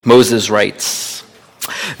Moses writes,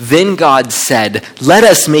 "Then God said, 'Let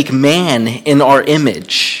us make man in our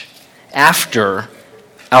image, after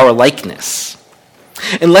our likeness.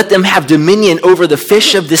 And let them have dominion over the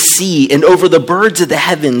fish of the sea, and over the birds of the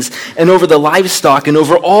heavens, and over the livestock, and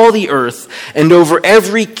over all the earth, and over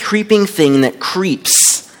every creeping thing that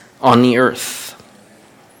creeps on the earth.'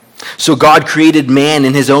 So God created man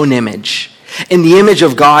in his own image. In the image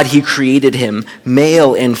of God he created him,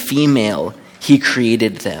 male and female he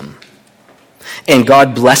created them. And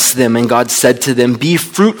God blessed them, and God said to them, 'Be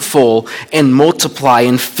fruitful and multiply,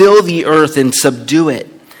 and fill the earth and subdue it,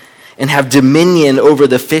 and have dominion over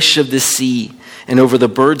the fish of the sea, and over the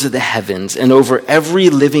birds of the heavens, and over every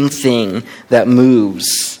living thing that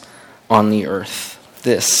moves on the earth.'"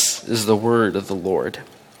 This is the word of the Lord.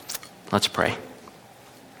 Let's pray.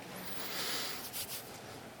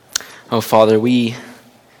 Oh, Father, we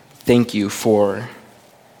thank you for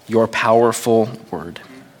your powerful word.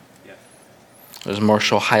 As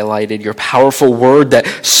Marshall highlighted, your powerful word that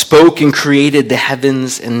spoke and created the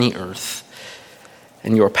heavens and the earth.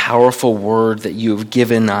 And your powerful word that you have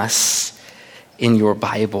given us in your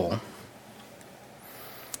Bible.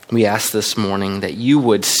 We ask this morning that you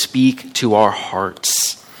would speak to our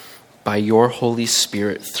hearts by your Holy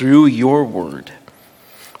Spirit through your word.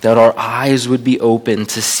 That our eyes would be open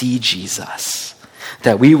to see Jesus.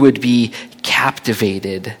 That we would be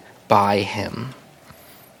captivated by him.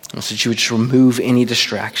 And so that you would just remove any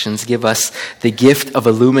distractions. Give us the gift of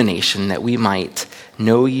illumination that we might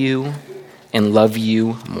know you and love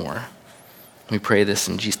you more. We pray this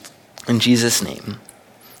in Jesus' name.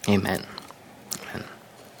 Amen. Amen.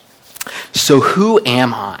 So who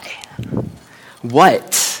am I?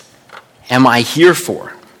 What am I here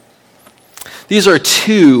for? These are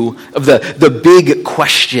two of the big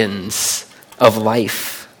questions of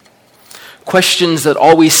life. Questions that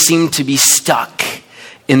always seem to be stuck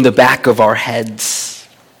in the back of our heads.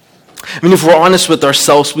 I mean, if we're honest with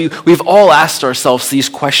ourselves, we've all asked ourselves these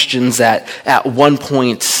questions at one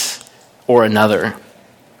point or another.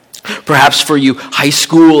 Perhaps for you high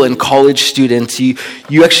school and college students, you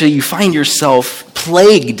find yourself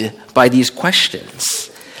plagued by these questions.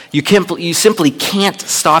 You simply can't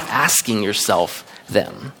stop asking yourself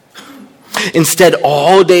them. Instead,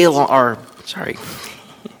 all day long,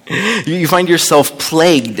 you find yourself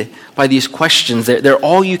plagued by these questions. They're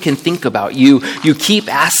all you can think about. You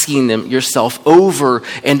keep asking them yourself over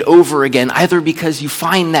and over again, either because you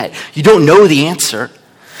find that you don't know the answer,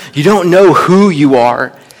 you don't know who you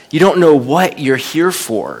are, you don't know what you're here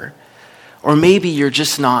for, or maybe you're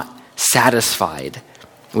just not satisfied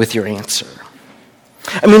with your answer.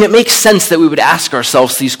 I mean, it makes sense that we would ask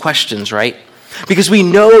ourselves these questions, right? Because we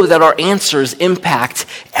know that our answers impact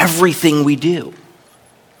everything we do.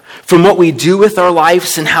 From what we do with our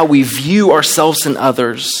lives and how we view ourselves and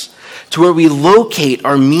others, to where we locate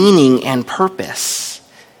our meaning and purpose.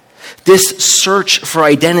 This search for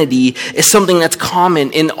identity is something that's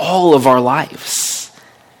common in all of our lives.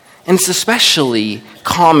 And it's especially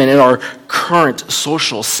common in our current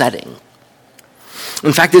social setting.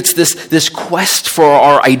 In fact, it's this quest for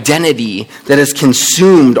our identity that has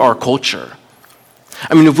consumed our culture.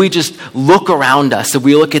 I mean, if we just look around us, if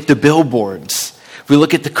we look at the billboards, if we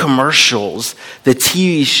look at the commercials, the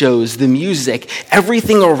TV shows, the music,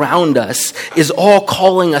 everything around us is all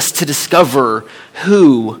calling us to discover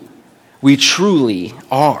who we truly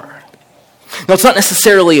are. Now, it's not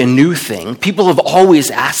necessarily a new thing. People have always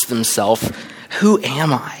asked themselves, who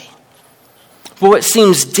am I? But what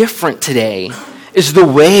seems different today is the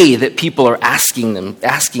way that people are asking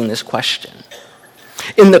this question.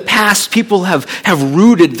 In the past, people have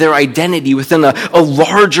rooted their identity within a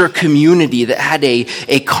larger community that had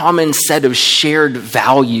a common set of shared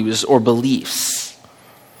values or beliefs.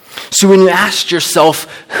 So when you asked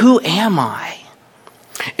yourself, who am I?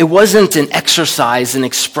 It wasn't an exercise in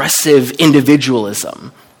expressive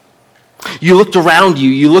individualism. You looked around you,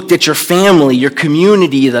 you looked at your family, your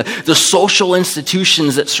community, the social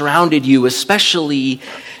institutions that surrounded you, especially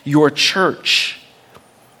your church.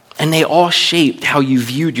 And they all shaped how you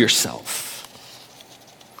viewed yourself.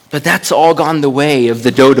 But that's all gone the way of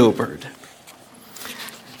the dodo bird.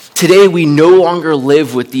 Today, we no longer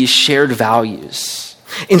live with these shared values.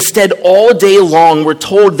 Instead, all day long, we're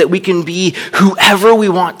told that we can be whoever we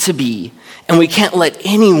want to be, and we can't let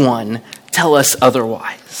anyone tell us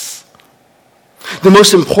otherwise. The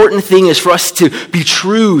most important thing is for us to be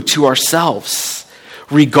true to ourselves,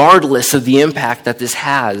 regardless of the impact that this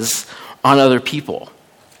has on other people.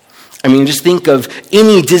 I mean, just think of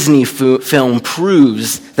any Disney film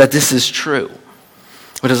proves that this is true.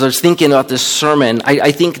 But as I was thinking about this sermon,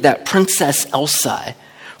 I think that Princess Elsa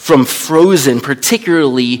from Frozen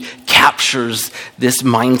particularly captures this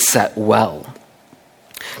mindset well.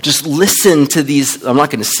 Just listen to these, I'm not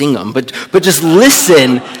going to sing them, but just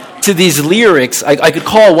listen to these lyrics. I could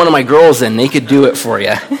call one of my girls in, they could do it for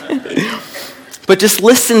you. But just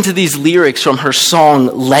listen to these lyrics from her song,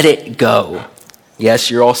 Let It Go. Yes,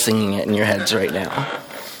 you're all singing it in your heads right now.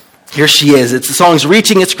 Here she is. The song's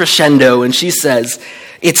reaching its crescendo, and she says,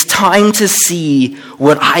 "It's time to see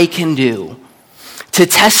what I can do, to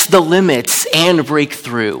test the limits and break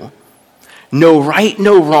through. No right,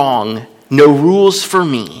 no wrong, no rules for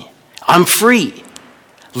me. I'm free.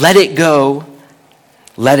 Let it go,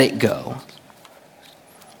 let it go."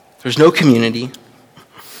 There's no community.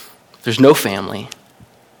 There's no family.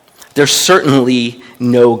 There's certainly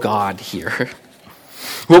no God here.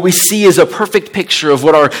 What we see is a perfect picture of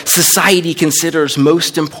what our society considers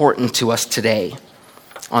most important to us today: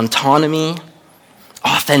 autonomy,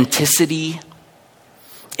 authenticity,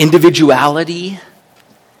 individuality,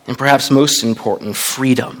 and perhaps most important,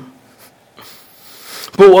 freedom.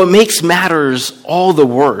 But what makes matters all the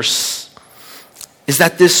worse is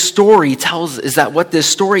that what this story tells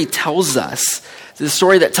us, the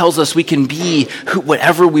story that tells us we can be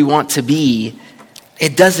whatever we want to be,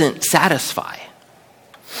 it doesn't satisfy.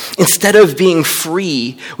 Instead of being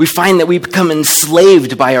free, we find that we become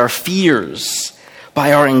enslaved by our fears,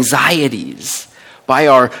 by our anxieties, by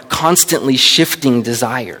our constantly shifting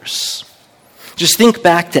desires. Just think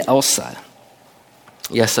back to Elsa.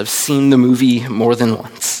 Yes, I've seen the movie more than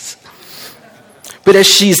once. But as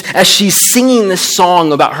she's singing this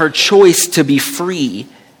song about her choice to be free,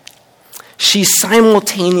 she's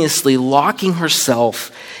simultaneously locking herself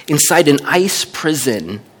inside an ice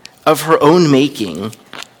prison of her own making,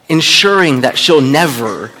 ensuring that she'll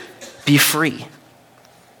never be free.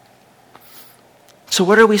 So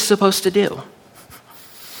what are we supposed to do?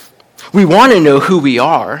 We want to know who we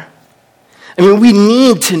are. I mean, we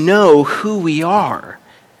need to know who we are.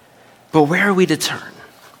 But where are we to turn?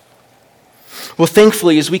 Well,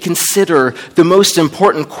 thankfully, as we consider the most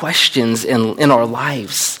important questions in our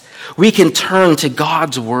lives, we can turn to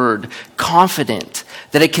God's word, confident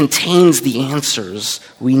that it contains the answers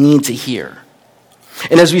we need to hear.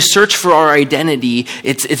 And as we search for our identity,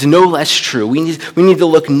 it's no less true. We need to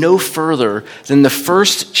look no further than the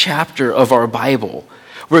first chapter of our Bible,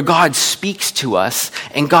 where God speaks to us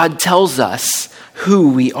and God tells us who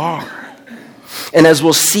we are. And as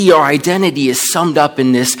we'll see, our identity is summed up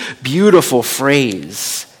in this beautiful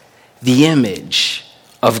phrase, the image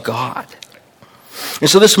of God. And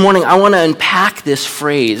so this morning, I want to unpack this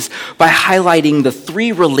phrase by highlighting the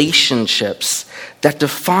three relationships that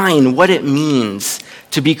define what it means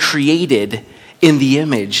to be created in the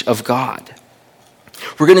image of God.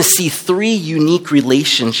 We're going to see three unique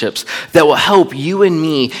relationships that will help you and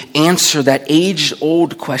me answer that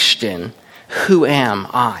age-old question, who am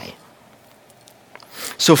I?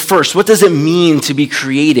 So first, what does it mean to be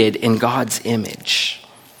created in God's image?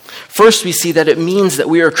 First, we see that it means that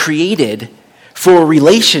we are created for a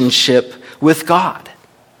relationship with God.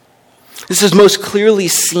 This is most clearly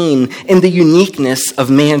seen in the uniqueness of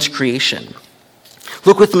man's creation.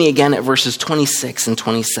 Look with me again at verses 26 and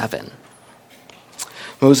 27.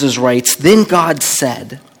 Moses writes, "Then God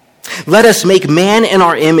said, 'Let us make man in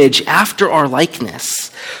our image after our likeness.'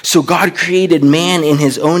 So God created man in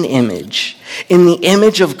his own image. In the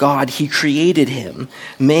image of God, he created him.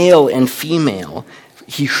 Male and female,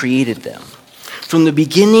 he created them." From the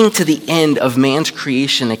beginning to the end of man's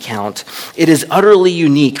creation account, it is utterly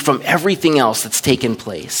unique from everything else that's taken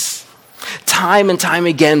place. Time and time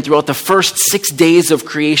again, throughout the first 6 days of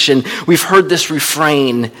creation, we've heard this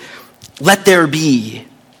refrain, "Let there be,"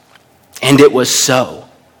 and it was so.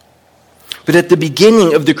 But at the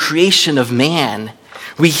beginning of the creation of man,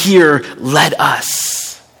 we hear, "Let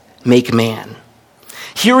us make man."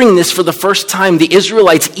 Hearing this for the first time, the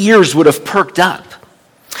Israelites' ears would have perked up.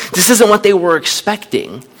 This isn't what they were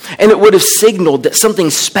expecting, and it would have signaled that something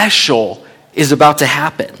special is about to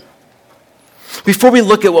happen. Before we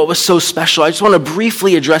look at what was so special, I just want to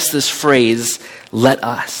briefly address this phrase, "let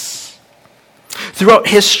us." Throughout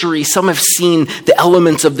history, some have seen the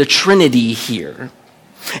elements of the Trinity here.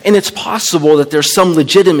 And it's possible that there's some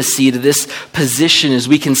legitimacy to this position as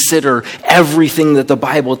we consider everything that the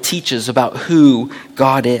Bible teaches about who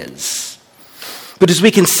God is. But as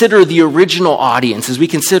we consider the original audience, as we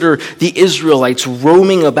consider the Israelites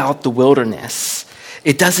roaming about the wilderness,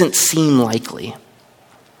 it doesn't seem likely.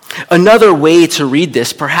 Another way to read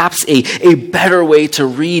this, perhaps a better way to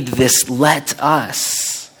read this "let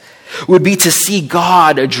us," would be to see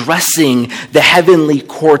God addressing the heavenly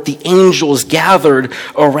court, the angels gathered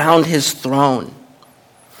around his throne.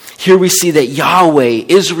 Here we see that Yahweh,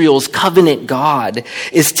 Israel's covenant God,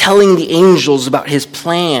 is telling the angels about his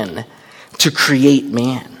plan to create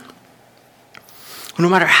man. No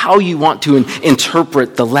matter how you want to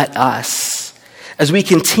interpret the "let us," as we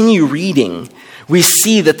continue reading, we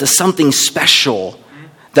see that there's something special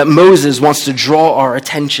that Moses wants to draw our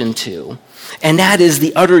attention to, and that is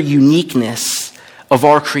the utter uniqueness of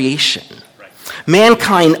our creation.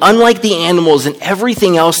 Mankind, unlike the animals and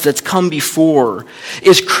everything else that's come before,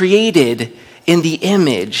 is created in the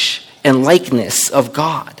image and likeness of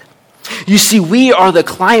God. You see, we are the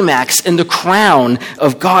climax and the crown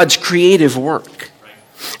of God's creative work.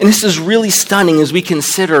 And this is really stunning as we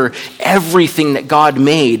consider everything that God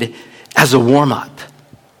made as a warm-up.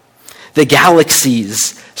 The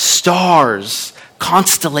galaxies, stars,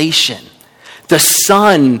 constellation, the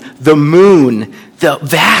sun, the moon, the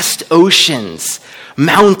vast oceans,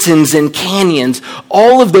 mountains and canyons,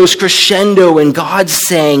 all of those crescendo in God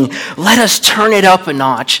saying, let us turn it up a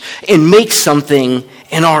notch and make something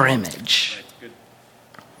in our image.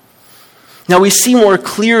 Now to see more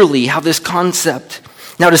clearly how this concept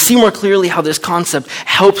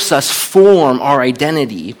helps us form our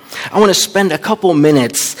identity, I want to spend a couple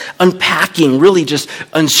minutes unpacking, really just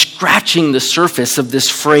unscratching the surface of this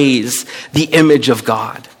phrase, the image of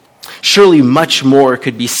God. Surely much more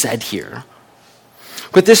could be said here.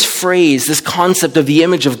 But this phrase, this concept of the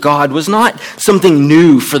image of God, was not something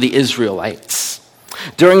new for the Israelites.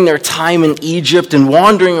 During their time in Egypt and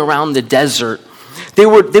wandering around the desert, they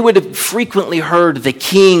would have frequently heard the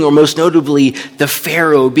king, or most notably the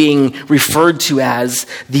Pharaoh, being referred to as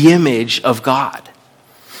the image of God.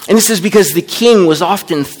 And this is because the king was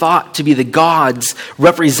often thought to be the God's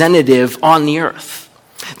representative on the earth.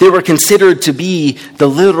 They were considered to be the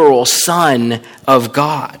literal son of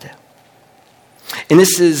God. And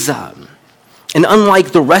this is, and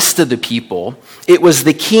unlike the rest of the people, it was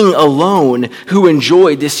the king alone who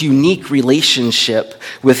enjoyed this unique relationship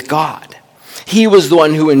with God. He was the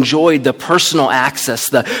one who enjoyed the personal access,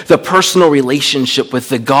 the personal relationship with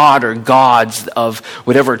the god or gods of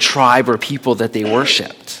whatever tribe or people that they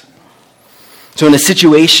worshipped. So in a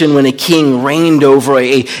situation when a king reigned over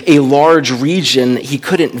a large region he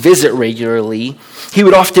couldn't visit regularly, he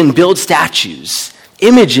would often build statues,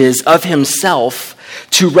 images of himself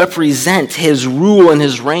to represent his rule and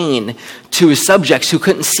his reign to his subjects who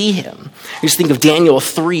couldn't see him. You just think of Daniel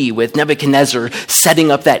 3 with Nebuchadnezzar setting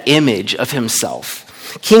up that image of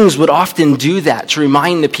himself. Kings would often do that to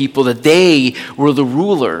remind the people that they were the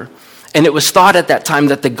ruler. And it was thought at that time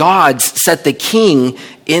that the gods set the king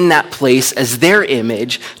in that place as their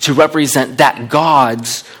image to represent that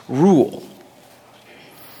God's rule.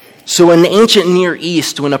 So in the ancient Near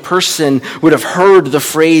East, when a person would have heard the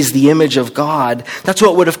phrase, the image of God, that's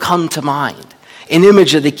what would have come to mind. An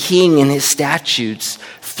image of the king and his statutes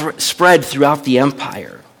spread throughout the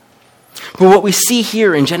empire. But what we see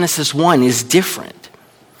here in Genesis 1 is different.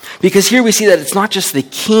 Because here we see that it's not just the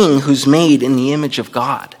king who's made in the image of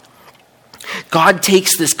God. God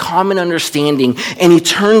takes this common understanding and he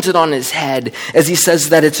turns it on his head as he says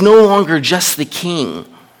that it's no longer just the king,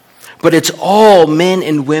 but it's all men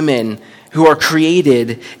and women who are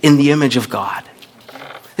created in the image of God.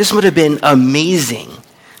 This would have been amazing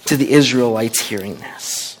to the Israelites hearing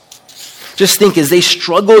this. Just think, as they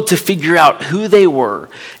struggled to figure out who they were,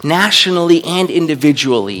 nationally and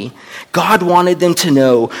individually, God wanted them to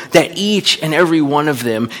know that each and every one of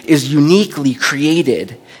them is uniquely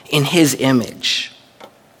created in his image.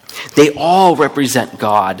 They all represent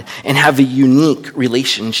God and have a unique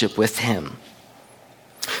relationship with him.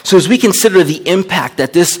 So as we consider the impact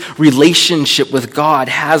that this relationship with God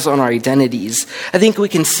has on our identities, I think we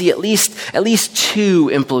can see at least two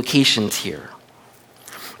implications here.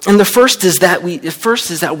 And the first is that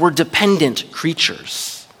we're dependent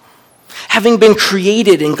creatures. Having been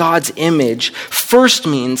created in God's image first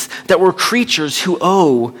means that we're creatures who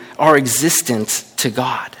owe our existence to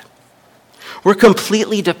God. We're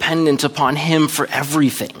completely dependent upon him for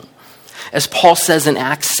everything. As Paul says in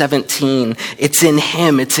Acts 17, it's in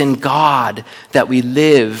him, it's in God that we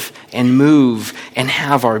live and move and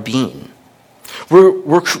have our being.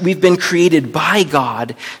 We've been created by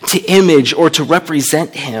God to image or to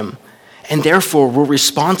represent him, and therefore we're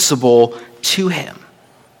responsible to him.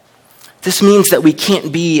 This means that we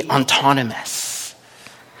can't be autonomous.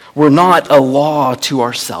 We're not a law to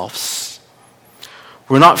ourselves.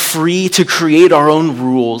 We're not free to create our own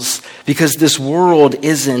rules because this world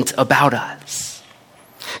isn't about us.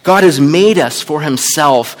 God has made us for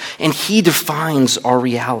himself, and he defines our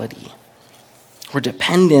reality. We're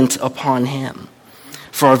dependent upon him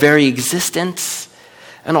for our very existence,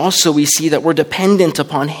 and also we see that we're dependent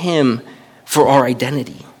upon him for our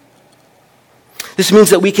identity. This means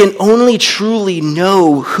that we can only truly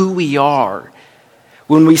know who we are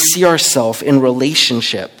when we see ourselves in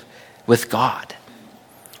relationship with God.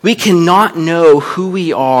 We cannot know who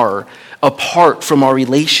we are apart from our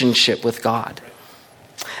relationship with God.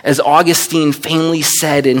 As Augustine famously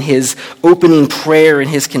said in his opening prayer in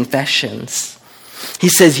his Confessions, he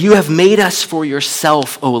says, "You have made us for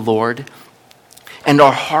yourself, O Lord, and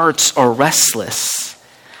our hearts are restless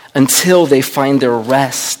until they find their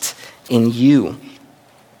rest in you."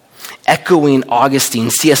 Echoing Augustine,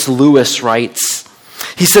 C.S. Lewis writes,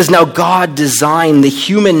 he says, "Now God designed the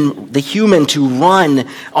human to run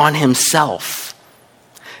on himself.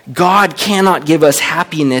 God cannot give us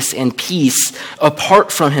happiness and peace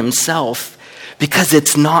apart from himself because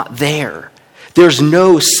it's not there. There's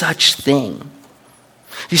no such thing."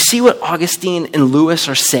 You see what Augustine and Lewis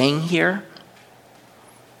are saying here?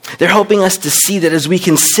 They're helping us to see that as we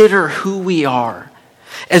consider who we are,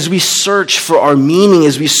 as we search for our meaning,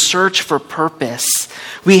 as we search for purpose,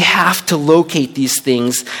 we have to locate these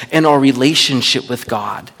things in our relationship with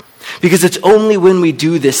God. Because it's only when we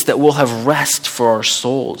do this that we'll have rest for our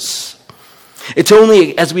souls. It's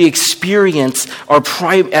only as we experience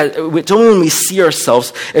it's only when we see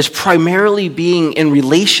ourselves as primarily being in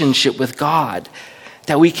relationship with God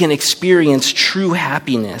that we can experience true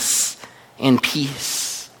happiness and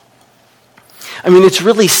peace. I mean, it's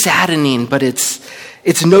really saddening, but it's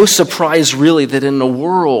no surprise really that in a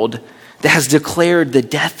world that has declared the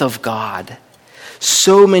death of God,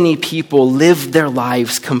 so many people live their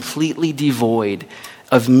lives completely devoid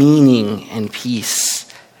of meaning and peace,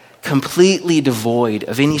 completely devoid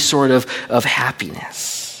of any sort of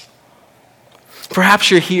happiness.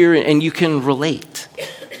 Perhaps you're here and you can relate.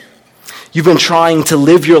 You've been trying to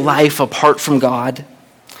live your life apart from God,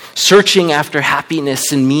 searching after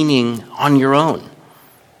happiness and meaning on your own.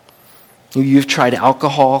 You've tried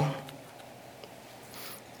alcohol,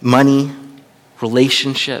 money,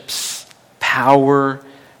 relationships, power,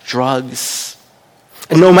 drugs.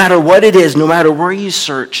 And no matter what it is, no matter where you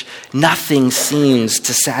search, nothing seems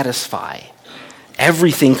to satisfy.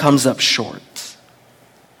 Everything comes up short.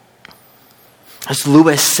 As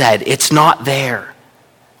Lewis said, it's not there.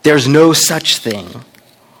 There's no such thing.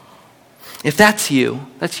 If that's you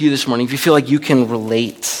this morning, if you feel like you can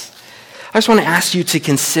relate, I just want to ask you to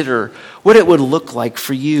consider what it would look like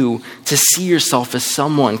for you to see yourself as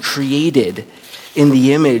someone created in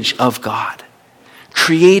the image of God,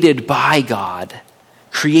 created by God,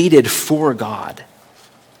 created for God.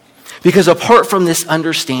 Because apart from this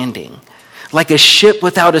understanding, like a ship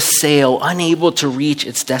without a sail, unable to reach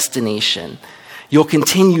its destination, you'll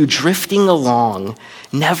continue drifting along,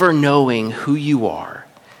 never knowing who you are,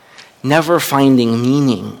 never finding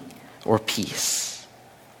meaning or peace.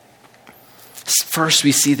 First,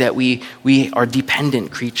 we see that we are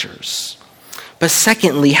dependent creatures. But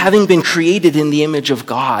secondly, having been created in the image of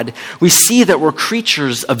God, we see that we're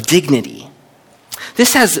creatures of dignity.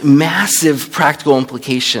 This has massive practical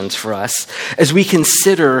implications for us as we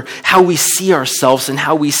consider how we see ourselves and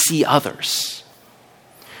how we see others.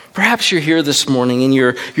 Perhaps you're here this morning and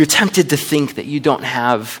you're tempted to think that you don't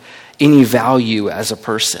have any value as a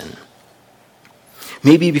person.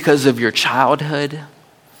 Maybe because of your childhood,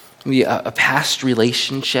 maybe a past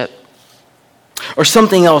relationship, or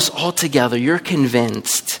something else altogether. You're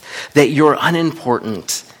convinced that you're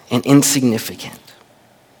unimportant and insignificant.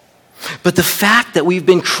 But the fact that we've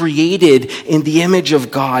been created in the image of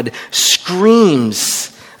God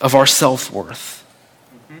screams of our self-worth.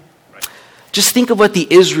 Just think of what the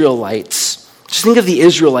Israelites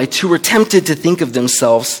who were tempted to think of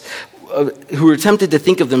themselves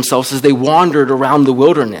as they wandered around the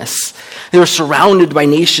wilderness. They were surrounded by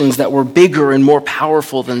nations that were bigger and more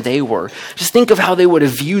powerful than they were. Just think of how they would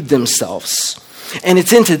have viewed themselves. And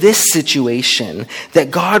it's into this situation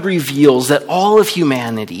that God reveals that all of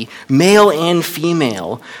humanity, male and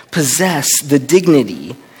female, possess the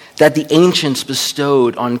dignity that the ancients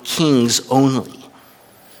bestowed on kings only.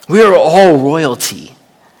 We are all royalty.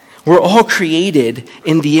 We're all created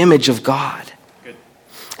in the image of God.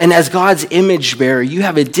 And as God's image bearer, you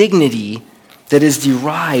have a dignity that is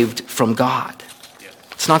derived from God.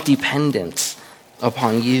 It's not dependent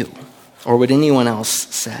upon you or what anyone else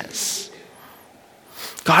says.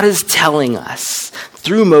 God is telling us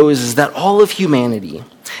through Moses that all of humanity,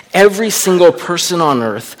 every single person on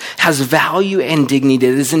earth, has value and dignity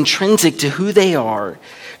that is intrinsic to who they are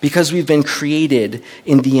because we've been created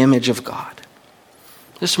in the image of God.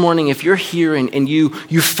 This morning, if you're here and you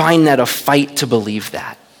find that a fight to believe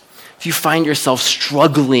that, if you find yourself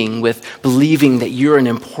struggling with believing that you're an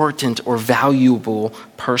important or valuable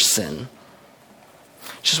person,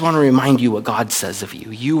 Just want to remind you what God says of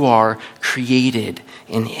you. You are created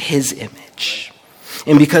in his image.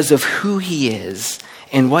 And because of who he is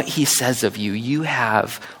and what he says of you, you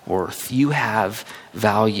have worth. You have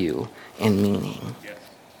value and meaning.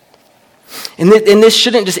 And this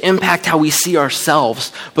shouldn't just impact how we see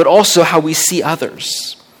ourselves, but also how we see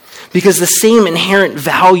others. Because the same inherent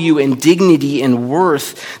value and dignity and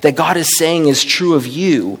worth that God is saying is true of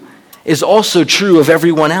you is also true of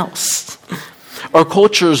everyone else. Our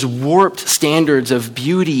culture's warped standards of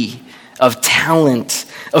beauty, of talent,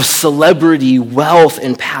 of celebrity, wealth,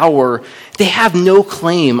 and power, they have no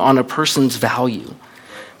claim on a person's value.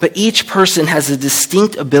 But each person has a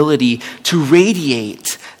distinct ability to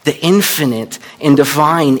radiate the infinite and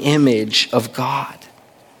divine image of God.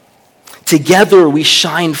 Together we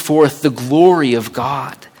shine forth the glory of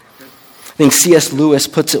God. I think C.S. Lewis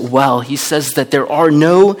puts it well. He says that there are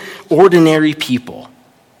no ordinary people.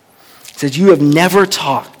 He says, you have never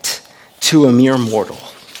talked to a mere mortal.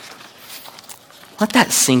 Let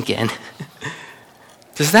that sink in.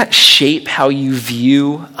 Does that shape how you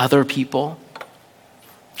view other people?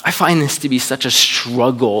 I find this to be such a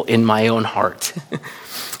struggle in my own heart.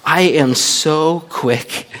 I am so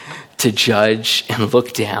quick to judge and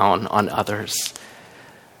look down on others.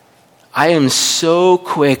 I am so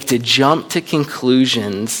quick to jump to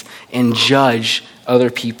conclusions and judge other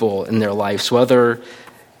people in their lives, whether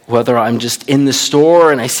I'm just in the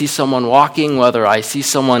store and I see someone walking, whether I see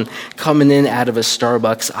someone coming in out of a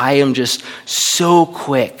Starbucks. I am just so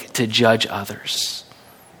quick to judge others.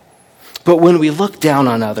 But when we look down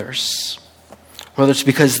on others, whether it's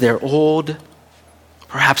because they're old,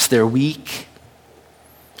 perhaps they're weak,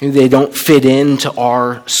 maybe they don't fit into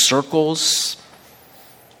our circles,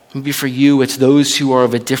 maybe for you it's those who are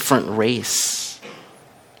of a different race.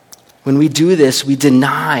 When we do this, we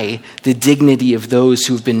deny the dignity of those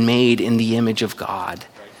who have been made in the image of God,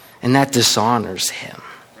 and that dishonors him.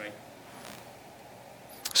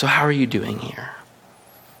 So how are you doing here?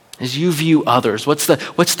 As you view others, what's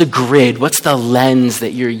the grid, what's the lens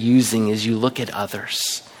that you're using as you look at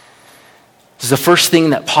others? Is the first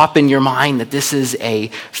thing that pop in your mind that this is a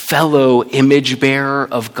fellow image bearer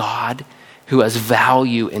of God who has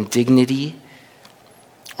value and dignity?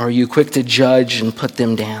 Or are you quick to judge and put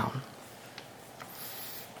them down?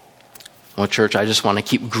 Well, church, I just want to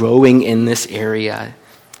keep growing in this area.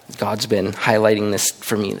 God's been highlighting this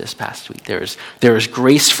for me this past week. There is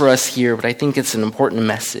grace for us here, but I think it's an important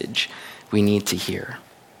message we need to hear.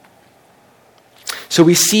 So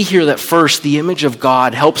we see here that first, the image of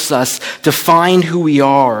God helps us define who we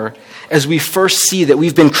are as we first see that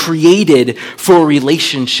we've been created for a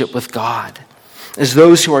relationship with God, as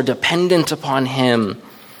those who are dependent upon him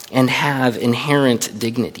and have inherent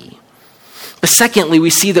dignity. But secondly, we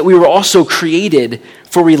see that we were also created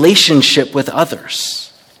for relationship with others.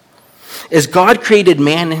 As God created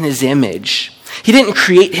man in his image, he didn't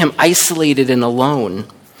create him isolated and alone,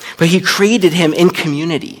 but he created him in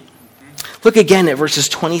community. Look again at verses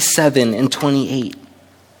 27 and 28.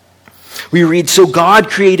 We read, so God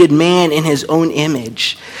created man in his own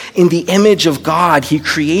image. In the image of God, he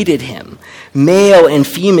created him. Male and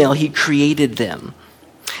female, he created them.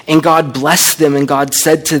 And God blessed them, and God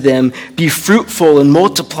said to them, be fruitful and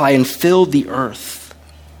multiply and fill the earth.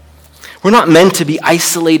 We're not meant to be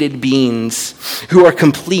isolated beings who are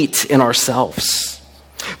complete in ourselves.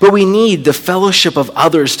 But we need the fellowship of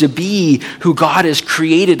others to be who God has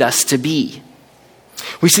created us to be.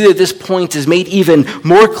 We see that this point is made even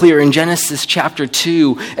more clear in Genesis chapter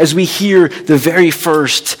 2 as we hear the very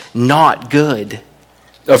first not good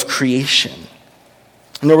of creation.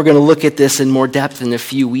 I know we're going to look at this in more depth in a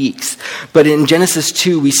few weeks. But in Genesis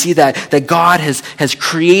 2, we see that God has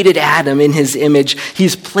created Adam in his image.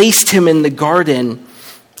 He's placed him in the garden.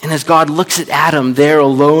 And as God looks at Adam there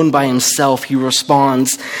alone by himself, he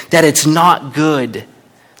responds that it's not good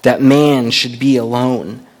that man should be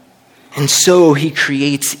alone. And so he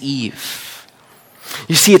creates Eve.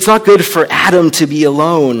 You see, it's not good for Adam to be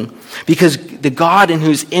alone because the God in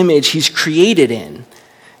whose image he's created in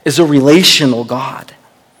is a relational God.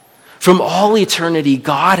 From all eternity,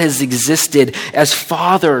 God has existed as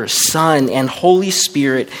Father, Son, and Holy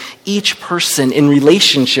Spirit, each person in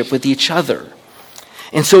relationship with each other.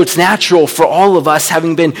 And so it's natural for all of us,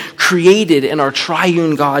 having been created in our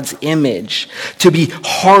triune God's image, to be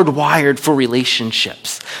hardwired for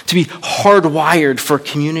relationships, to be hardwired for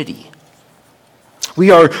community. We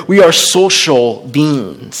are social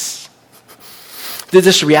beings.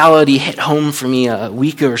 This reality hit home for me a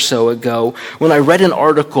week or so ago when I read an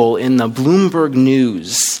article in the Bloomberg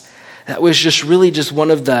News that was just one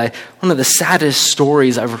of the saddest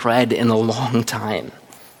stories I've read in a long time.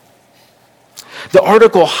 The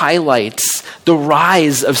article highlights the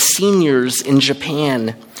rise of seniors in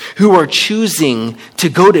Japan who are choosing to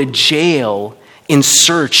go to jail in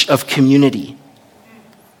search of community.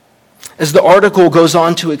 As the article goes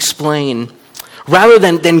on to explain, rather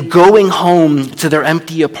than going home to their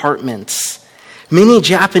empty apartments, many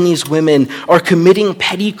Japanese women are committing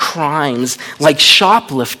petty crimes like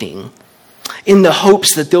shoplifting in the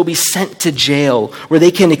hopes that they'll be sent to jail where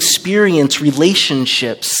they can experience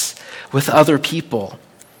relationships with other people.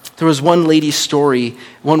 There was one lady's story,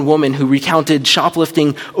 one woman who recounted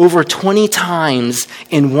shoplifting over 20 times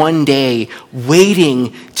in one day,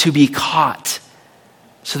 waiting to be caught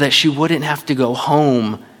so that she wouldn't have to go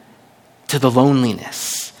home to the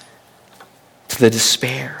loneliness, to the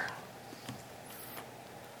despair.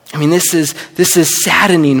 I mean, this is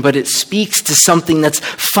saddening, but it speaks to something that's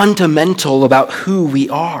fundamental about who we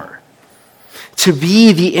are. To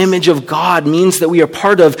be the image of God means that we are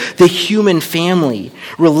part of the human family,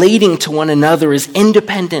 relating to one another as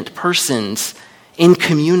independent persons in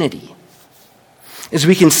community. As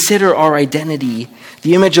we consider our identity,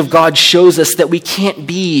 the image of God shows us that we can't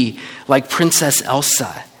be like Princess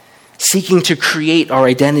Elsa, seeking to create our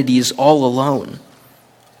identities all alone.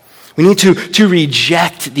 We need to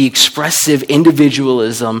reject the expressive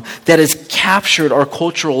individualism that has captured our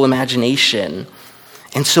cultural imagination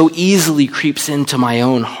and so easily creeps into my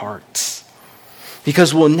own heart.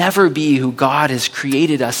 Because we'll never be who God has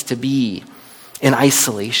created us to be in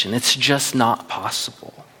isolation. It's just not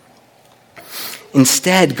possible.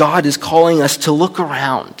 Instead, God is calling us to look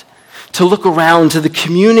around to the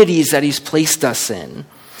communities that He's placed us in,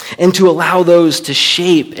 and to allow those to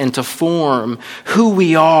shape and to form who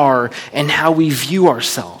we are and how we view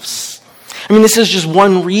ourselves. I mean, this is just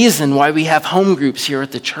one reason why we have home groups here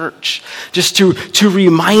at the church, just to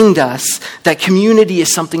remind us that community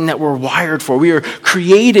is something that we're wired for. We are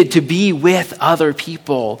created to be with other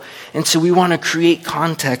people, and so we want to create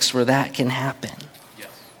context where that can happen.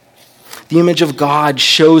 The image of God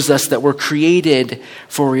shows us that we're created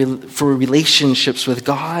for relationships with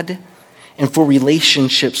God and for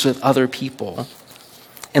relationships with other people.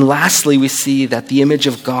 And lastly, we see that the image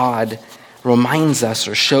of God reminds us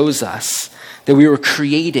or shows us that we were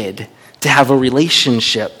created to have a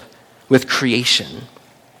relationship with creation.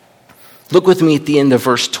 Look with me at the end of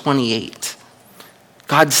verse 28.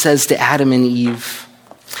 God says to Adam and Eve,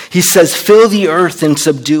 He says, "Fill the earth and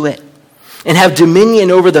subdue it, and have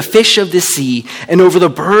dominion over the fish of the sea, and over the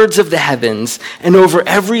birds of the heavens, and over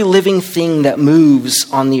every living thing that moves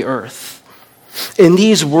on the earth." In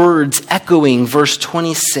these words, echoing verse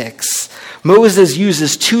 26, Moses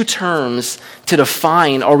uses two terms to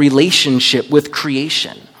define our relationship with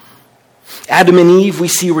creation. Adam and Eve, we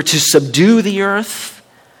see, were to subdue the earth,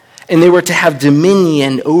 and they were to have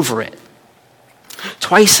dominion over it.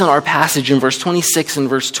 Twice in our passage, in verse 26 and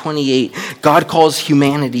verse 28, God calls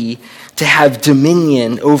humanity to have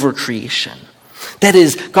dominion over creation. That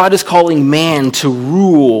is, God is calling man to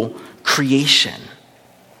rule creation.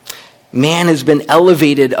 Man has been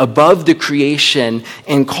elevated above the creation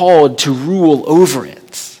and called to rule over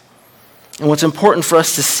it. And what's important for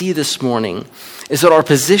us to see this morning is that our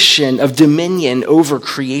position of dominion over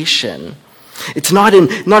creation, it's not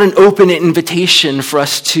an open invitation for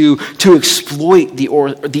us to exploit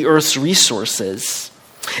the earth's resources.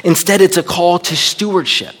 Instead, it's a call to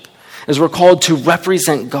stewardship, as we're called to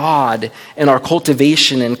represent God in our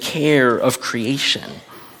cultivation and care of creation.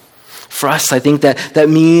 For us, I think that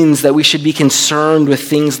means that we should be concerned with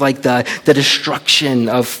things like the destruction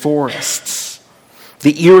of forests,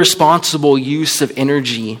 the irresponsible use of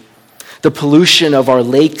energy, the pollution of our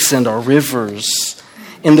lakes and our rivers,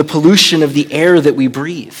 and the pollution of the air that we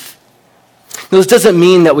breathe. Now, this doesn't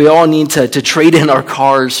mean that we all need to trade in our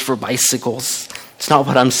cars for bicycles. It's not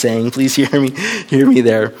what I'm saying. Please hear me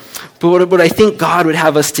there. But what I think God would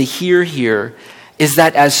have us to hear here is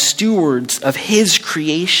that as stewards of His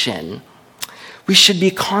creation, we should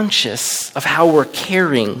be conscious of how we're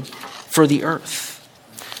caring for the earth.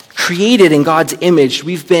 Created in God's image,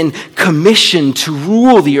 we've been commissioned to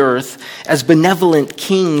rule the earth as benevolent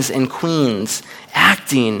kings and queens,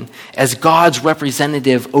 acting as God's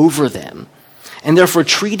representative over them, and therefore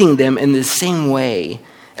treating them in the same way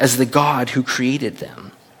as the God who created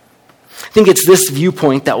them. I think it's this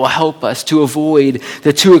viewpoint that will help us to avoid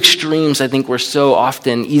the two extremes I think we're so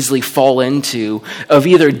often easily fall into, of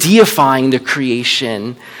either deifying the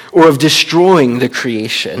creation or of destroying the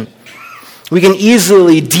creation. We can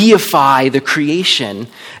easily deify the creation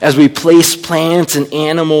as we place plants and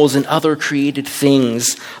animals and other created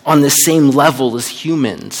things on the same level as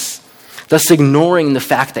humans, thus ignoring the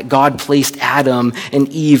fact that God placed Adam and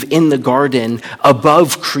Eve in the garden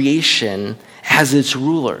above creation as its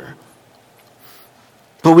ruler.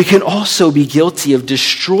 But we can also be guilty of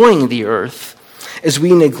destroying the earth as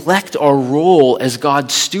we neglect our role as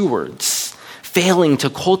God's stewards, failing to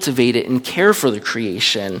cultivate it and care for the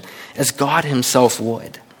creation as God himself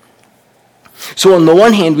would. So on the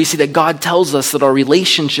one hand, we see that God tells us that our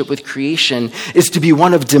relationship with creation is to be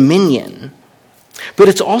one of dominion, but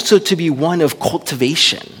it's also to be one of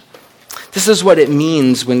cultivation. This is what God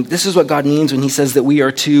means when he says that we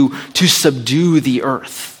are to subdue the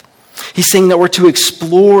earth. He's saying that we're to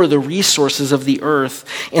explore the resources of the earth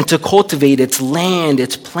and to cultivate its land,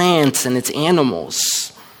 its plants, and its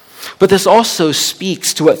animals. But this also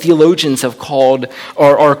speaks to what theologians have called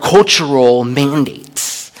our cultural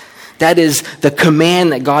mandates. That is the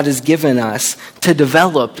command that God has given us to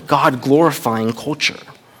develop God-glorifying culture.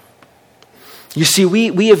 You see,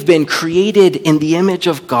 we have been created in the image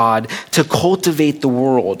of God to cultivate the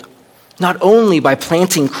world, not only by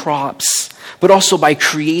planting crops, but also by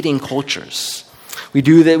creating cultures. We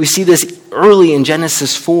do that. We see this early in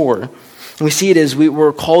Genesis 4. And we see it as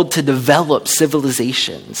we're called to develop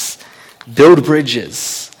civilizations, build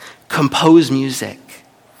bridges, compose music,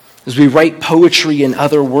 as we write poetry and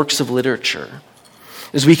other works of literature,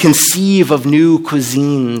 as we conceive of new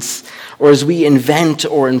cuisines, or as we invent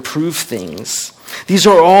or improve things. These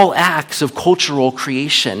are all acts of cultural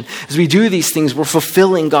creation. As we do these things, we're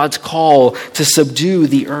fulfilling God's call to subdue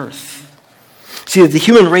the earth. See, the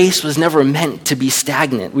human race was never meant to be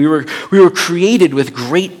stagnant. We were created with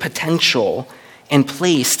great potential and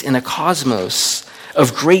placed in a cosmos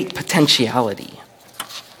of great potentiality.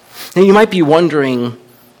 Now you might be wondering,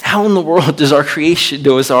 how in the world does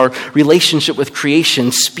our relationship with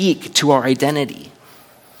creation speak to our identity?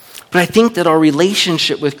 But I think that our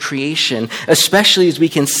relationship with creation, especially as we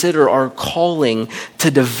consider our calling to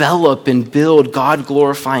develop and build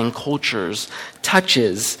God-glorifying cultures,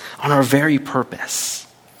 touches on our very purpose.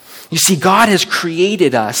 You see, God has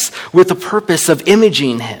created us with the purpose of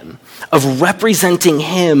imaging him, of representing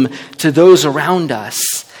him to those around us.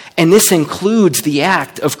 And this includes the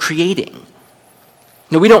act of creating.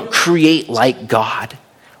 No, we don't create like God.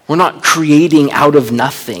 We're not creating out of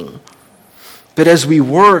nothing. But as we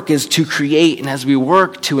work as to create and as we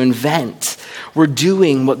work to invent, we're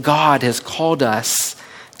doing what God has called us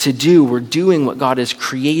to do. We're doing what God has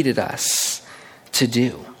created us to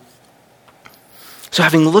do. So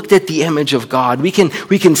having looked at the image of God, we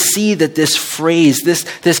can see that this phrase,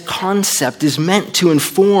 this concept is meant to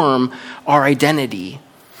inform our identity,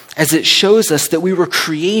 as it shows us that we were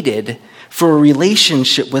created for a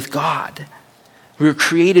relationship with God. We were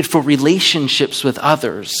created for relationships with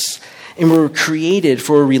others. And we were created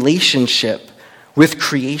for a relationship with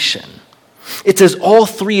creation. It's as all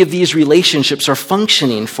three of these relationships are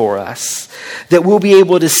functioning for us that we'll be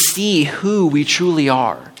able to see who we truly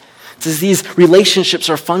are. It's as these relationships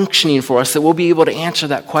are functioning for us that we'll be able to answer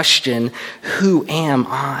that question, who am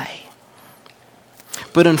I?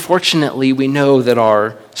 But unfortunately, we know that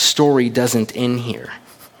our story doesn't end here.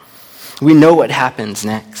 We know what happens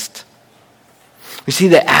next. We see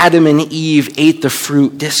that Adam and Eve ate the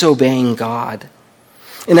fruit, disobeying God.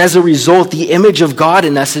 And as a result, the image of God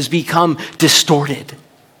in us has become distorted.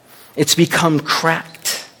 It's become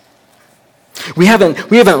cracked. We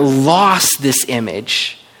haven't lost this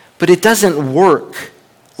image, but it doesn't work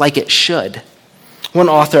like it should. One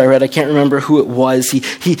author I read, I can't remember who it was,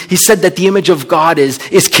 he said that the image of God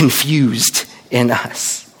is confused in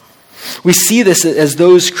us. We see this as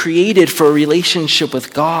those created for a relationship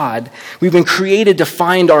with God. We've been created to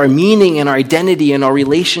find our meaning and our identity in our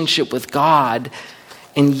relationship with God.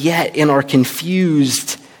 And yet, in our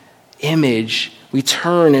confused image, we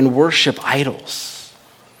turn and worship idols.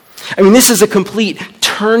 I mean, this is a complete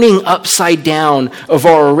turning upside down of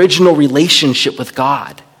our original relationship with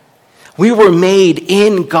God. We were made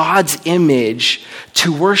in God's image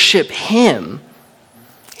to worship him.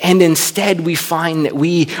 And instead we find that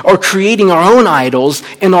we are creating our own idols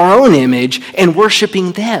in our own image and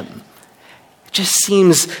worshiping them. It just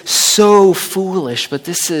seems so foolish, but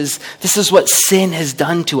this is what sin has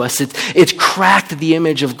done to us. It's cracked the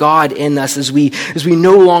image of God in us as we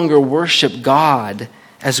no longer worship God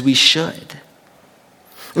as we should.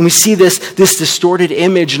 And we see this distorted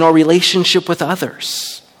image in our relationship with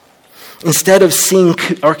others. Instead of seeing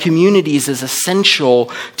our communities as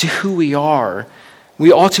essential to who we are,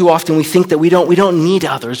 we all too often we think that we don't need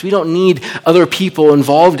others. We don't need other people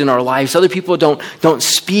involved in our lives. Other people don't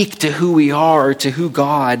speak to who we are or to who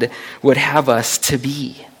God would have us to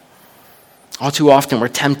be. All too often we're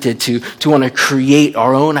tempted to want to create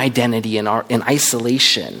our own identity in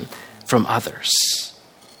isolation from others.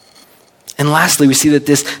 And lastly, we see that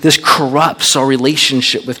this corrupts our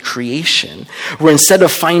relationship with creation, where instead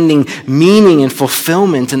of finding meaning and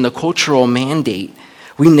fulfillment in the cultural mandate,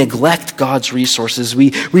 we neglect God's resources. We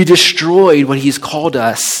destroyed what he's called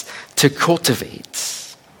us to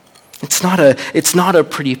cultivate. It's not a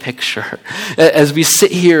pretty picture. As we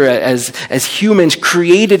sit here as humans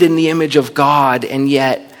created in the image of God and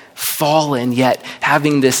yet fallen, yet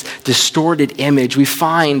having this distorted image, we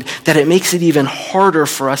find that it makes it even harder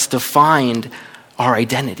for us to find our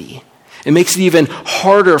identity. It makes it even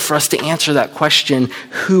harder for us to answer that question,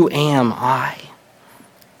 who am I?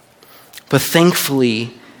 But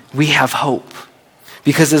thankfully, we have hope.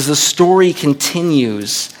 Because as the story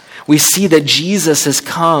continues, we see that Jesus has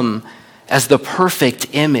come as the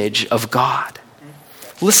perfect image of God.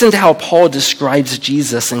 Listen to how Paul describes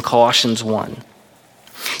Jesus in Colossians 1.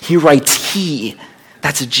 He writes, he,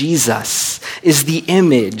 that's Jesus, is the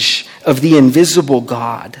image of the invisible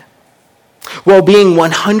God. While being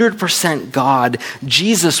 100% God,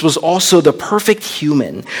 Jesus was also the perfect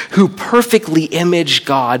human who perfectly imaged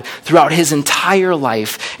God throughout his entire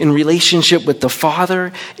life in relationship with the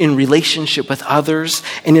Father, in relationship with others,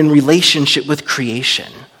 and in relationship with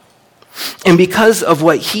creation. And because of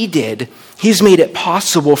what he did, he's made it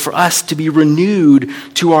possible for us to be renewed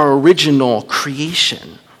to our original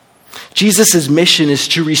creation. Jesus' mission is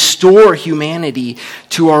to restore humanity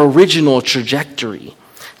to our original trajectory,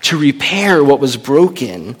 to repair what was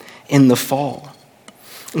broken in the fall.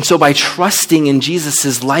 And so by trusting in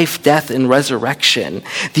Jesus' life, death, and resurrection,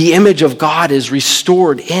 the image of God is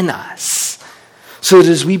restored in us. So that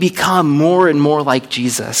as we become more and more like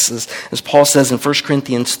Jesus, as Paul says in 1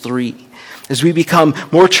 Corinthians 3, as we become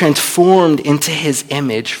more transformed into his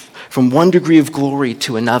image from one degree of glory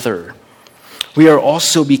to another, we are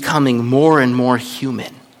also becoming more and more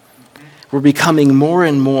human. We're becoming more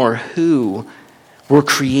and more who we're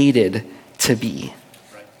created to be.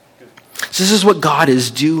 So this is what God is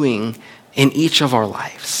doing in each of our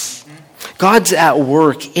lives. God's at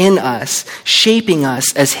work in us, shaping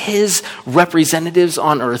us as his representatives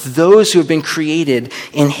on earth, those who have been created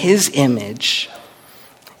in his image,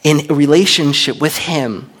 in relationship with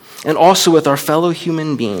him, and also with our fellow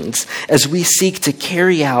human beings, as we seek to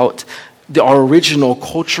carry out our original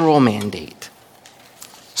cultural mandate.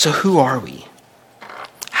 So who are we?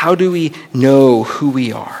 How do we know who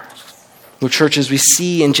we are? Well, church, as we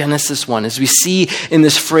see in Genesis 1, as we see in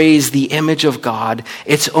this phrase, the image of God,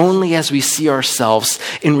 it's only as we see ourselves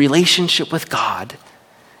in relationship with God,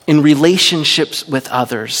 in relationships with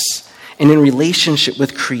others, and in relationship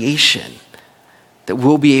with creation, that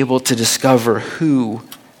we'll be able to discover who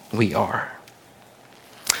we are.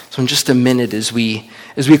 So in just a minute, as we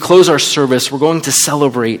close our service, we're going to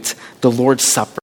celebrate the Lord's Supper.